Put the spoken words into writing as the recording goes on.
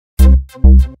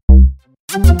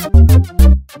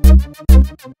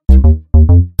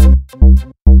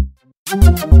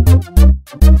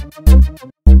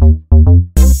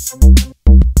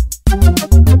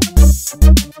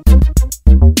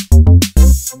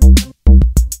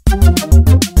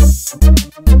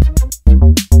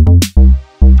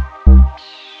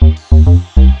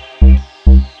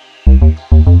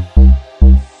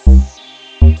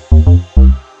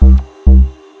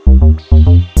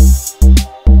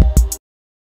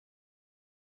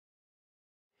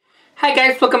Hi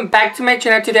guys, welcome back to my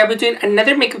channel. Today I'll be doing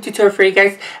another makeup tutorial for you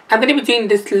guys. I'm going to be doing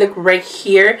this look right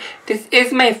here. This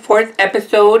is my 4th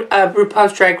episode of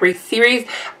Rupauls Drag Race Series.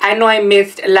 I know I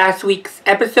missed last week's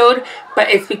episode, but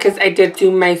it's because I did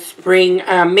do my spring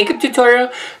makeup tutorial.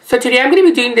 So today I'm going to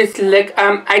be doing this look.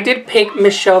 I did pick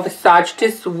Michelle Visage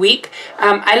this week.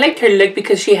 I liked her look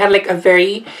because she had like a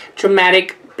very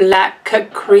dramatic black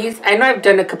cut crease. I know I've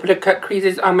done a couple of cut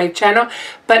creases on my channel,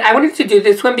 but I wanted to do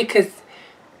this one because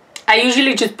I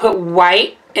usually just put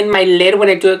white in my lid when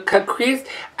I do a cut crease,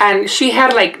 and she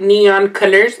had like neon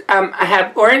colors. I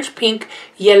have orange, pink,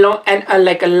 yellow, and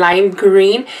like a lime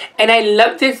green, and I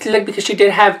love this look because she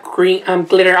did have green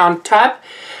glitter on top,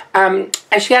 and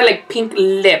she had like pink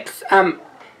lips.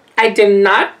 I did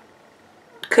not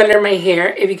color my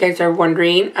hair, if you guys are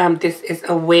wondering. This is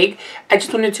a wig. I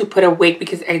just wanted to put a wig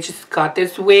because I just got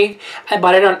this wig. I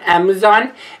bought it on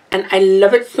Amazon and I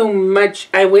love it so much.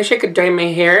 I wish I could dye my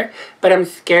hair, but I'm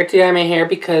scared to dye my hair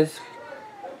because,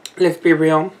 let's be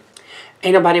real,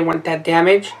 ain't nobody want that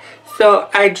damage. So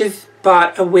I just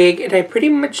bought a wig and I pretty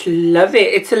much love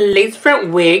it. It's a lace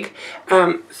front wig,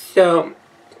 so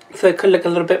it could look a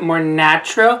little bit more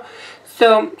natural.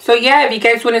 So yeah, if you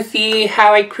guys want to see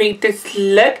how I create this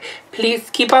look, please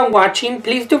keep on watching.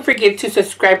 Please don't forget to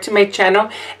subscribe to my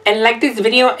channel and like this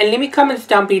video, and leave me comments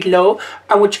down below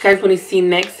on what you guys want to see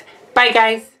next. Bye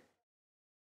guys.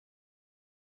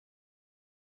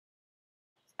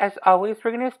 As always,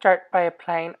 we're going to start by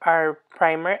applying our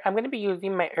primer. I'm going to be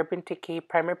using my Urban Decay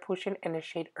Primer Potion in the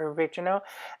shade Original,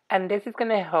 and this is going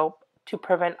to help to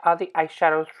prevent all the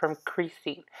eyeshadows from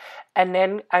creasing. And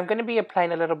then I'm going to be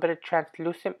applying a little bit of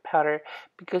translucent powder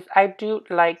because I do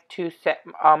like to set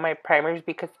all my primers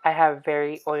because I have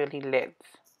very oily lids.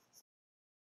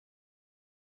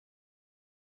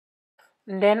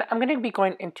 Then I'm going to be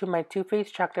going into my Too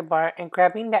Faced chocolate bar and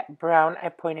grabbing that brown I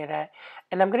pointed at,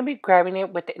 and I'm going to be grabbing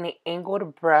it with an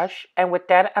angled brush, and with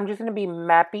that I'm just going to be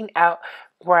mapping out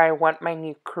where I want my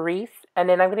new crease. And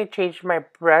then I'm going to change my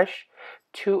brush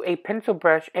to a pencil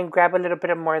brush and grab a little bit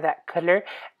of more of that color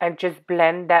and just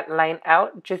blend that line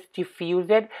out. Just diffuse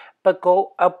it, but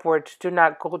go upwards. Do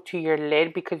not go to your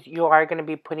lid because you are going to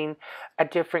be putting a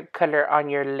different color on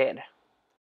your lid.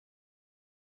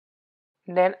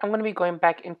 Then I'm going to be going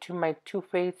back into my Too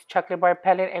Faced chocolate bar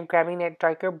palette and grabbing a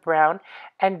darker brown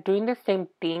and doing the same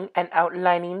thing and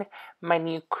outlining my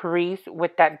new crease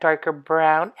with that darker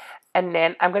brown. And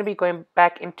then I'm going to be going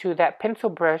back into that pencil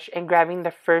brush and grabbing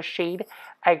the first shade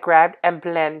I grabbed and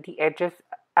blend the edges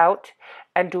out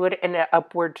and do it in an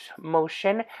upwards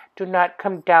motion. Do not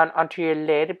come down onto your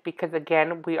lid because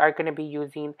again we are going to be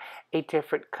using a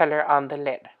different color on the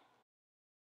lid.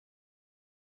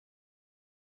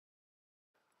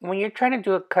 When you're trying to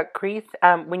do a cut crease,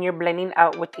 when you're blending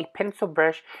out with a pencil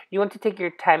brush, you want to take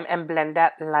your time and blend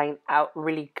that line out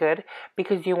really good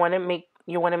because you want to make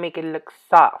it look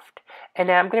soft. And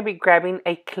then I'm going to be grabbing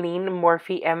a clean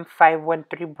Morphe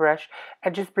M513 brush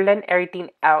and just blend everything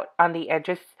out on the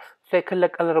edges so it could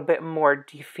look a little bit more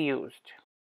diffused.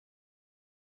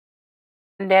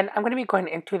 And then I'm going to be going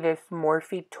into this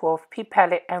Morphe 12P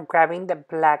palette and grabbing the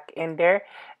black in there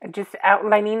and just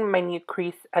outlining my new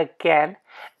crease again.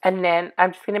 And then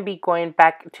I'm just going to be going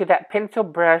back to that pencil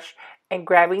brush and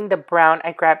grabbing the brown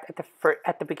I grabbed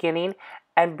at the beginning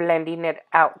and blending it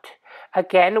out.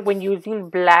 Again, when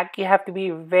using black, you have to be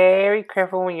very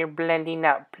careful when you're blending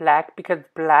out black because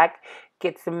black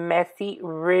gets messy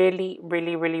really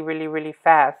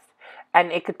fast.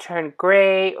 And it could turn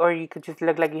gray or you could just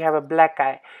look like you have a black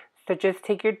eye. So just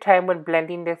take your time when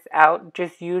blending this out.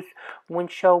 Just use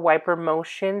windshield wiper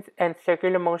motions and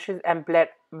circular motions and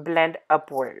blend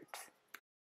upwards.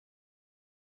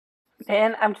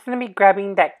 And I'm just going to be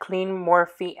grabbing that clean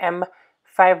Morphe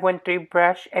M513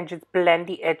 brush and just blend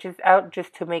the edges out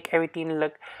just to make everything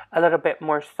look a little bit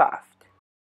more soft.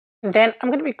 Then I'm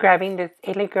going to be grabbing this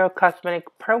LA Girl Cosmetic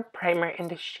Pro Primer in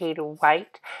the shade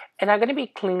White. And I'm going to be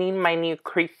cleaning my new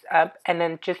crease up and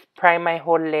then just prime my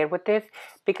whole lid with this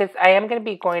because I am going to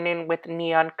be going in with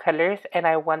neon colors and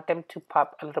I want them to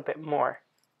pop a little bit more.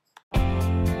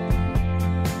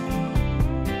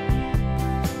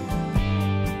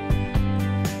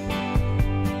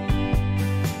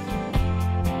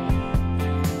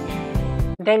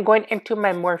 Then going into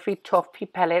my Morphe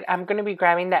 12P palette, I'm going to be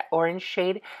grabbing that orange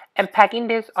shade and packing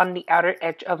this on the outer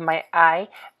edge of my eye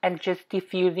and just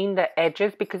diffusing the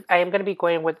edges because I am going to be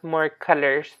going with more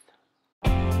colors.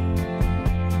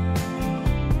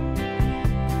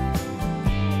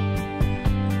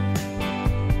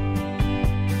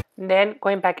 Then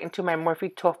going back into my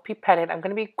Morphe 12P palette, I'm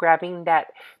going to be grabbing that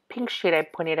pink shade I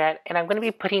pointed at, and I'm going to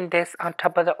be putting this on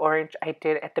top of the orange I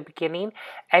did at the beginning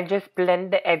and just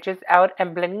blend the edges out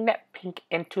and blending that pink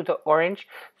into the orange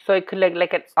so it could look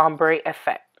like an ombre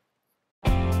effect.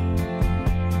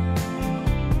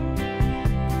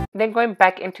 Then going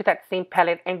back into that same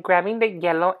palette and grabbing the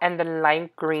yellow and the lime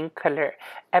green color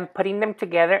and putting them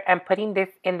together and putting this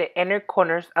in the inner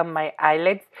corners of my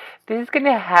eyelids. This is going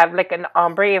to have like an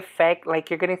ombre effect, like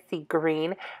you're going to see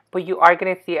green, but you are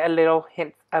going to see a little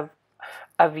hint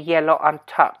of yellow on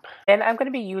top. Then I'm going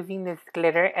to be using this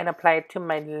glitter and apply it to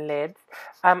my lids.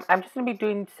 I'm just going to be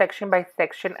doing section by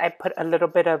section. I put a little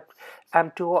bit of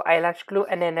dual eyelash glue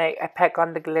and then I pack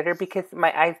on the glitter because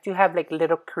my eyes do have like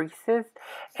little creases.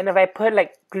 And if I put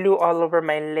like glue all over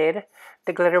my lid,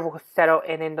 the glitter will settle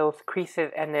in those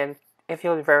creases and then it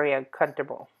feels very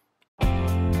uncomfortable.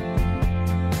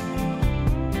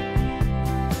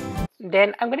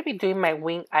 Then I'm going to be doing my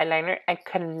wing eyeliner and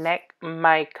connect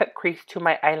my cut crease to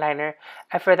my eyeliner.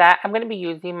 And for that, I'm going to be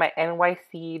using my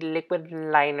NYC liquid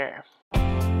liner.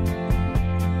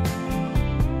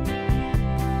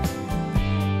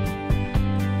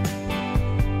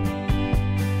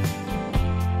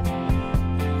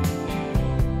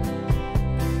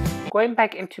 Going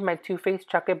back into my Too Faced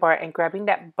chocolate bar and grabbing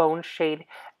that bone shade.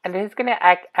 And this is going to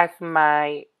act as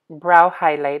my brow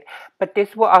highlight. But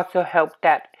this will also help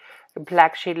that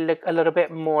black shade look a little bit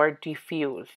more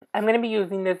diffused. I'm going to be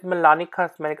using this Milani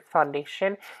Cosmetics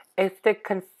foundation. It's the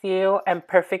Conceal and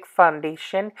Perfect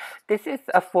foundation. This is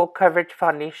a full coverage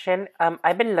foundation.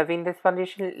 I've been loving this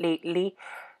foundation lately,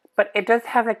 but it does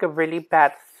have like a really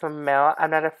bad smell.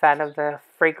 I'm not a fan of the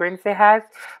fragrance it has,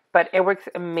 but it works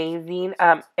amazing.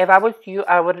 If I was you,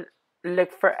 I would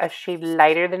look for a shade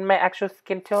lighter than my actual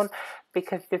skin tone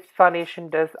because this foundation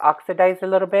does oxidize a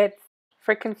little bit.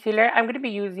 For concealer, I'm going to be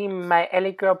using my LA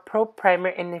Girl Pro Primer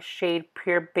in the shade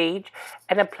Pure Beige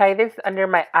and apply this under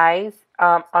my eyes,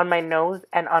 on my nose,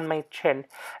 and on my chin.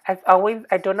 As always,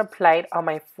 I don't apply it on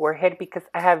my forehead because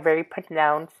I have very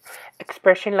pronounced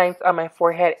expression lines on my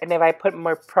forehead, and if I put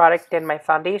more product than my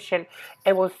foundation,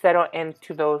 it will settle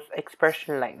into those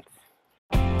expression lines.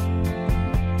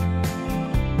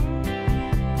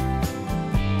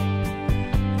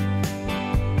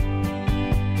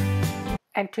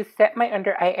 And to set my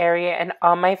under eye area and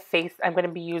on my face, I'm going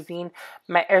to be using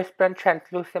my Airspun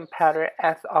translucent powder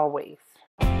as always.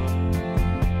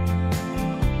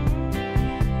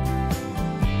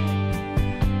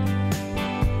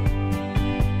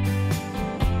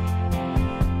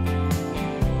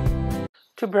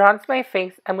 To bronze my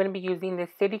face, I'm going to be using the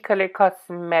City Color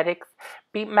Cosmetics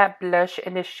Beat Matte Blush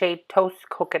in the shade Toast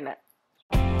Coconut.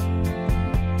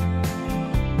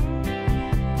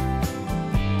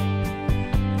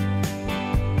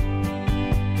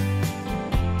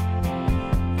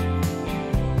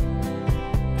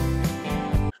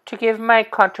 To give my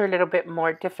contour a little bit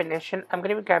more definition, I'm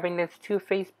going to be grabbing this Too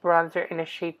Faced bronzer in the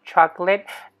shade Chocolate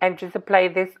and just apply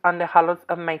this on the hollows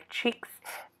of my cheeks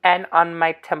and on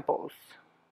my temples.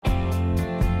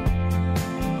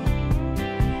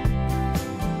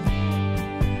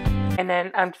 And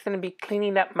then I'm just going to be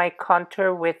cleaning up my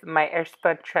contour with my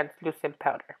Airspun translucent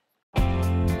powder.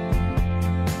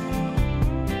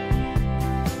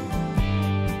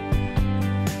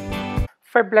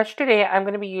 For blush today, I'm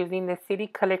going to be using the City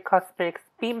Color Cosmetics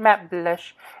Beat Matte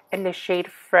Blush in the shade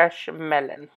Fresh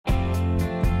Melon.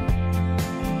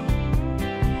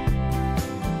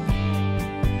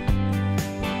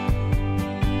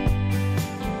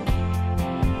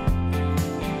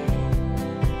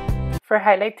 For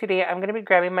highlight today, I'm going to be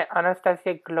grabbing my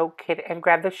Anastasia Glow Kit and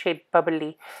grab the shade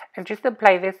Bubbly and just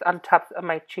apply this on top of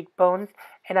my cheekbones,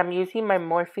 and I'm using my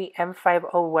Morphe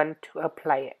M501 to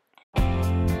apply it.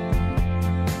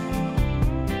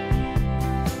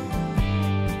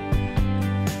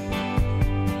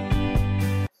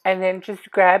 And then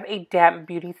just grab a damp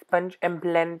beauty sponge and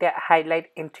blend that highlight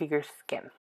into your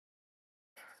skin.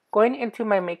 Going into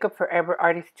my Makeup Forever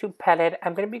Artist 2 palette,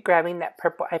 I'm going to be grabbing that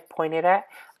purple I pointed at.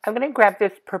 I'm going to grab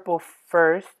this purple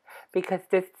first because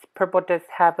this purple does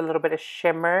have a little bit of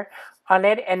shimmer on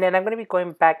it. And then I'm going to be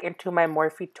going back into my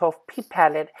Morphe 12P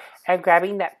palette and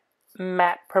grabbing that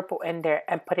matte purple in there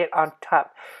and put it on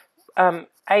top.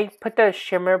 I put the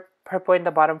shimmer purple in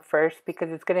the bottom first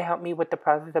because it's going to help me with the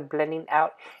process of blending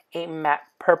out a matte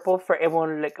purple for it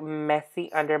won't look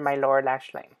messy under my lower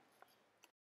lash line.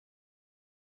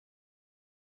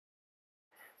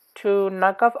 To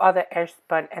knock off all the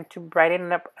airspun and to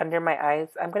brighten up under my eyes,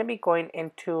 I'm going to be going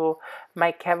into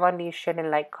my Kat Von D Shed and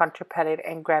Light Contour Palette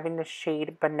and grabbing the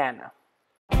shade Banana.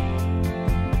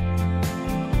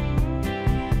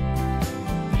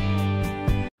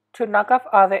 To knock off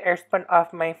all the airspun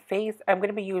off my face, I'm going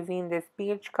to be using this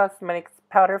BH Cosmetics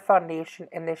Powder Foundation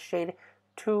in the shade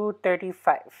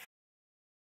 235.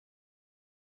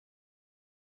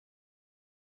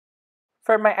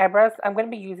 For my eyebrows, I'm going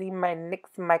to be using my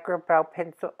NYX Micro Brow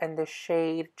Pencil in the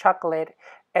shade Chocolate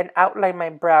and outline my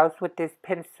brows with this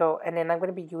pencil. And then I'm going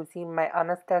to be using my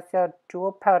Anastasia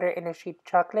Dual Powder in the shade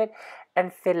Chocolate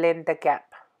and fill in the gap.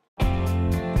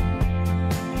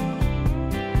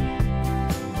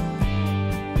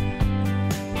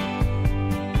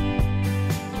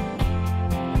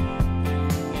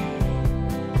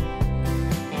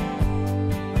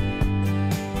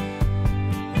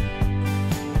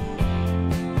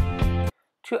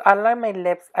 To outline my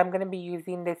lips, I'm going to be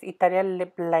using this Italian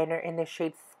lip liner in the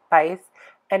shade Spice.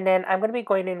 And then I'm going to be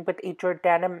going in with a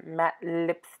Jordana matte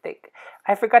lipstick.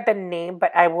 I forgot the name,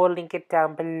 but I will link it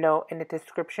down below in the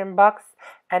description box.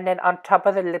 And then on top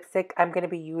of the lipstick, I'm going to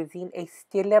be using a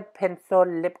Stila Pencil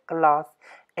Lip Gloss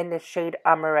in the shade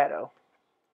Amaretto.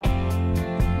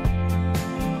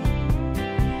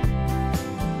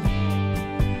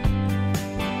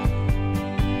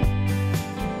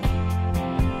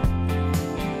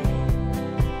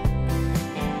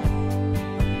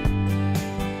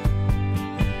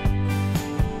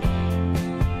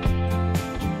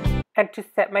 And to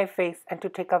set my face and to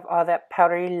take off all that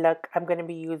powdery look, I'm going to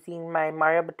be using my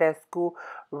Mario Badescu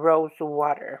Rose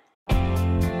Water.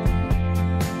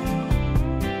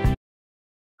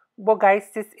 Well guys,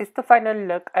 this is the final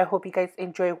look. I hope you guys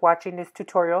enjoy watching this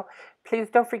tutorial. Please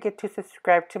don't forget to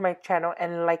subscribe to my channel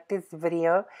and like this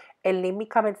video. And leave me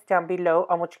comments down below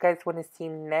on what you guys want to see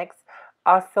next.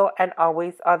 Also, and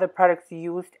always, all the products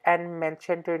used and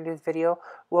mentioned during this video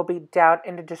will be down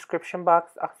in the description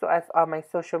box, also as all my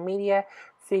social media,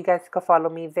 so you guys can follow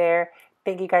me there.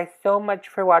 Thank you guys so much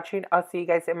for watching. I'll see you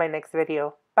guys in my next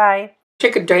video. Bye! I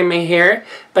could dye my hair,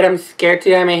 but I'm scared to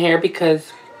dye my hair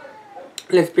because,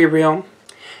 let's be real,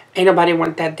 ain't nobody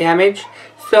want that damage.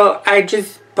 So I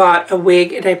just bought a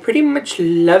wig and I pretty much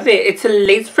love it. It's a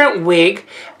lace front wig,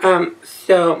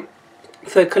 so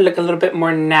it could look a little bit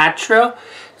more natural.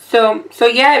 So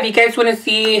yeah, if you guys want to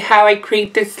see how I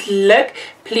create this look,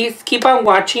 please keep on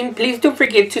watching. Please don't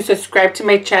forget to subscribe to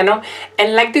my channel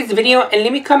and like this video and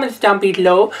leave me comments down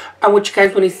below on what you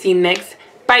guys want to see next.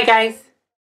 Bye guys.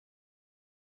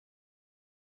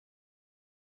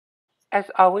 As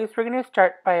always, we're going to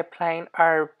start by applying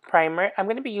our primer. I'm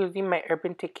going to be using my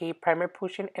Urban Decay Primer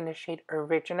Potion in the shade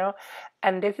Original,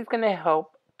 and this is going to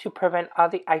help to prevent all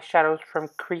the eyeshadows from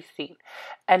creasing.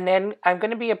 And then I'm going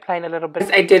to be applying a little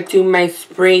bit. I did do my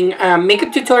spring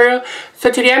makeup tutorial. So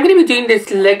today I'm going to be doing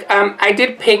this look. I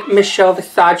did pick Michelle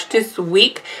Visage this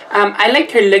week. I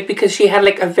liked her look because she had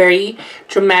like a very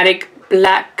dramatic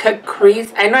black cut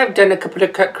crease. I know I've done a couple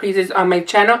of cut creases on my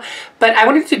channel, but I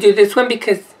wanted to do this one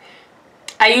because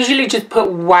I usually just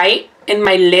put white in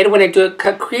my lid when I do a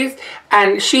cut crease,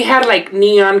 and she had like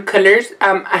neon colors.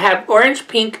 I have orange,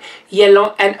 pink,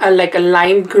 yellow, and like a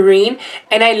lime green,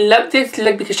 and I love this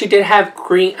look because she did have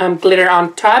green glitter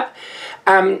on top,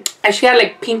 and she had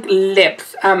like pink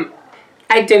lips.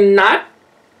 I did not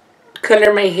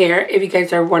color my hair, if you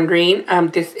guys are wondering.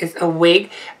 This is a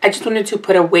wig. I just wanted to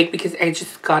put a wig because I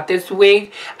just got this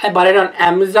wig. I bought it on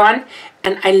Amazon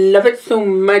and I love it so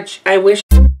much. I wish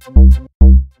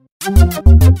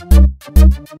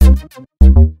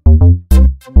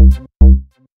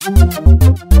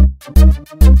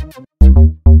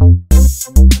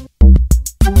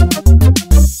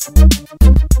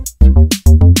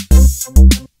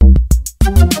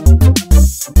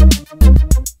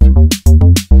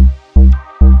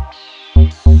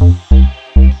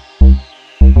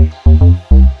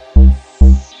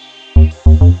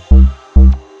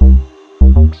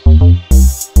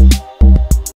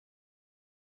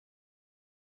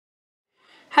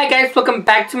Hi guys, welcome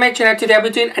back to my channel. Today I'll be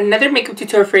doing another makeup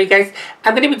tutorial for you guys.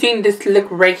 I'm going to be doing this look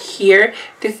right here.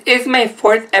 This is my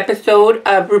 4th episode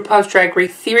of Rupauls Drag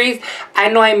Race Series. I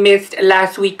know I missed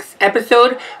last week's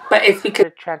episode, but it's because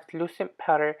of translucent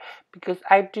powder, because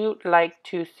I do like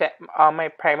to set all my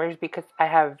primers because I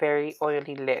have very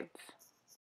oily lids.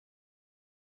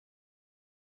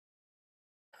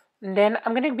 Then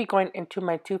I'm going to be going into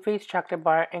my Too Faced chocolate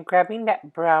bar and grabbing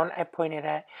that brown I pointed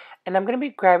at. And I'm going to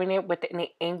be grabbing it with an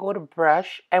angled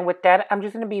brush. And with that, I'm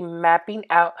just going to be mapping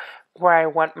out where I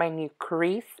want my new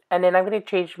crease. And then I'm going to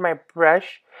change my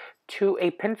brush to a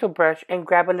pencil brush and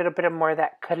grab a little bit of more of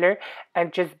that color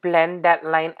and just blend that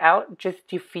line out. Just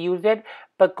diffuse it,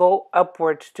 but go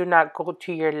upwards. Do not go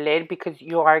to your lid because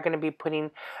you are going to be putting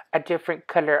a different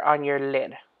color on your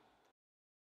lid.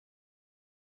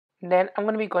 Then I'm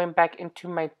going to be going back into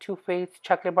my Too Faced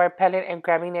chocolate bar palette and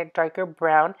grabbing a darker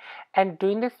brown and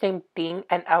doing the same thing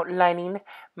and outlining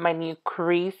my new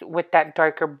crease with that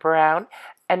darker brown.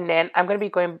 And then I'm going to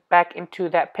be going back into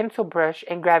that pencil brush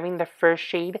and grabbing the first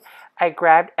shade I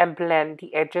grabbed and blend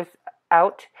the edges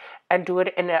out and do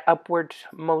it in an upward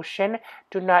motion.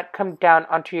 Do not come down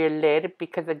onto your lid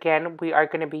because again, we are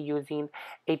going to be using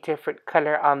a different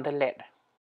color on the lid.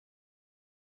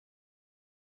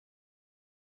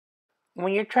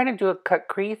 When you're trying to do a cut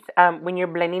crease, when you're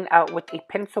blending out with a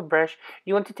pencil brush,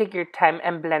 you want to take your time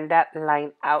and blend that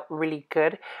line out really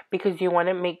good because you want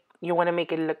to make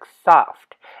it look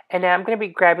soft. And then I'm going to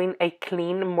be grabbing a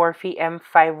clean Morphe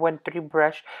M513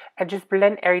 brush and just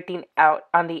blend everything out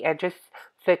on the edges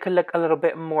so it could look a little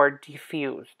bit more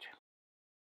diffused.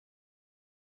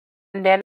 And then